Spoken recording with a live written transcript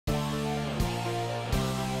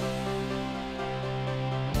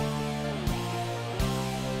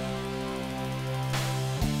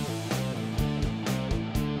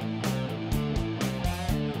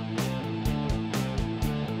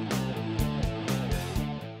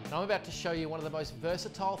I'm about to show you one of the most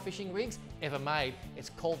versatile fishing rigs ever made.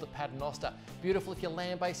 It's called the paternoster. Beautiful if you're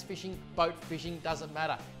land-based fishing, boat fishing, doesn't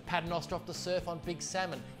matter. Paternoster off the surf on big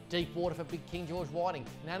salmon, deep water for big King George whiting,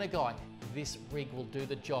 nanagai. This rig will do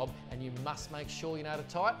the job, and you must make sure you know how to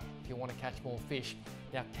tie it if you want to catch more fish.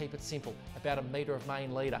 Now keep it simple, about 1 metre of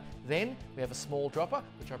main leader. Then we have a small dropper,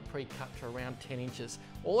 which I pre-cut to around 10 inches.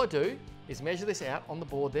 All I do is measure this out on the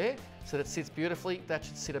board there, so that it sits beautifully. That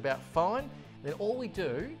should sit about fine. Then all we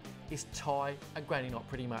do is tie a granny knot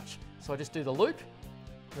pretty much. So I just do the loop,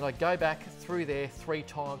 then I go back through there 3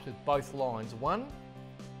 times with both lines. 1,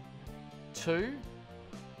 2,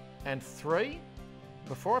 and 3.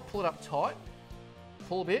 Before I pull it up tight,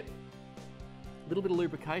 pull a bit, little bit of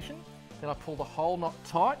lubrication, then I pull the whole knot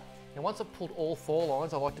tight. And once I've pulled all 4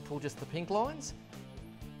 lines, I like to pull just the pink lines.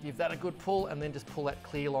 Give that a good pull, and then just pull that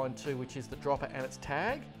clear line too, which is the dropper and its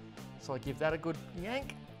tag. So I give that a good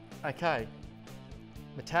yank. Okay,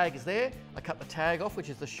 my tag is there. I cut the tag off, which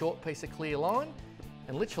is the short piece of clear line.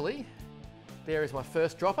 And literally, there is my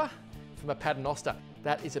first dropper from a paternoster.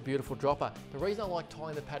 That is a beautiful dropper. The reason I like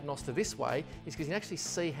tying the paternoster this way is because you can actually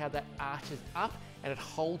see how that arches up and it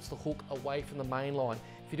holds the hook away from the main line.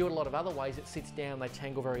 If you do it a lot of other ways, it sits down and they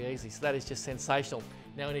tangle very easily. So that is just sensational.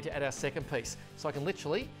 Now we need to add our second piece. So I can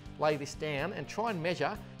literally lay this down and try and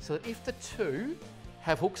measure so that if the 2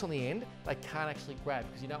 have hooks on the end, they can't actually grab,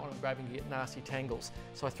 because you don't want them grabbing to get nasty tangles.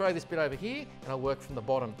 So I throw this bit over here and I work from the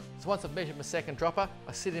bottom. So once I've measured my second dropper,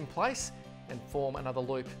 I sit it in place and form another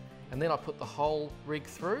loop. And then I put the whole rig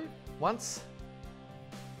through once,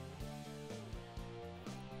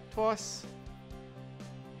 twice,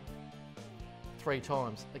 3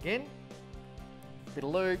 times. Again, bit of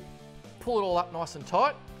lube, pull it all up nice and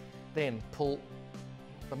tight, then pull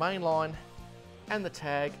the main line and the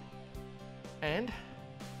tag and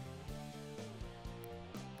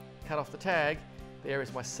cut off the tag. There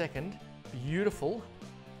is my second beautiful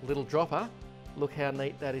little dropper. Look how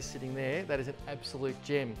neat that is sitting there. That is an absolute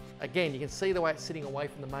gem. Again, you can see the way it's sitting away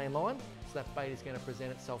from the main line, so that bait is going to present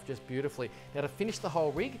itself just beautifully. Now to finish the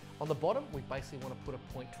whole rig, on the bottom, we basically want to put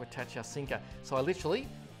a point to attach our sinker. So I literally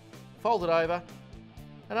fold it over,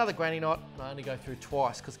 another granny knot, and I only go through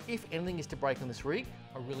twice, because if anything is to break on this rig,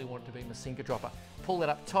 I really want it to be my sinker dropper. Pull that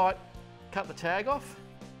up tight, cut the tag off,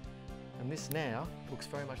 and this now looks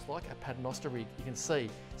very much like a paternoster rig. You can see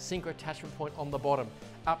sinker attachment point on the bottom.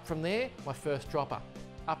 Up from there, my first dropper.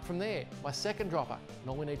 Up from there, my second dropper. And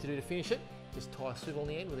all we need to do to finish it, just tie a swivel on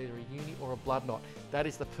the end with either a uni or a blood knot. That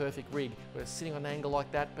is the perfect rig. Whether it's sitting on an angle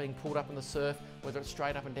like that, being pulled up in the surf, whether it's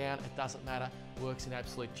straight up and down, it doesn't matter. Works in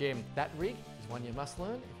absolute gem. That rig is one you must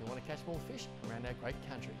learn if you want to catch more fish around our great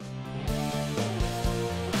country.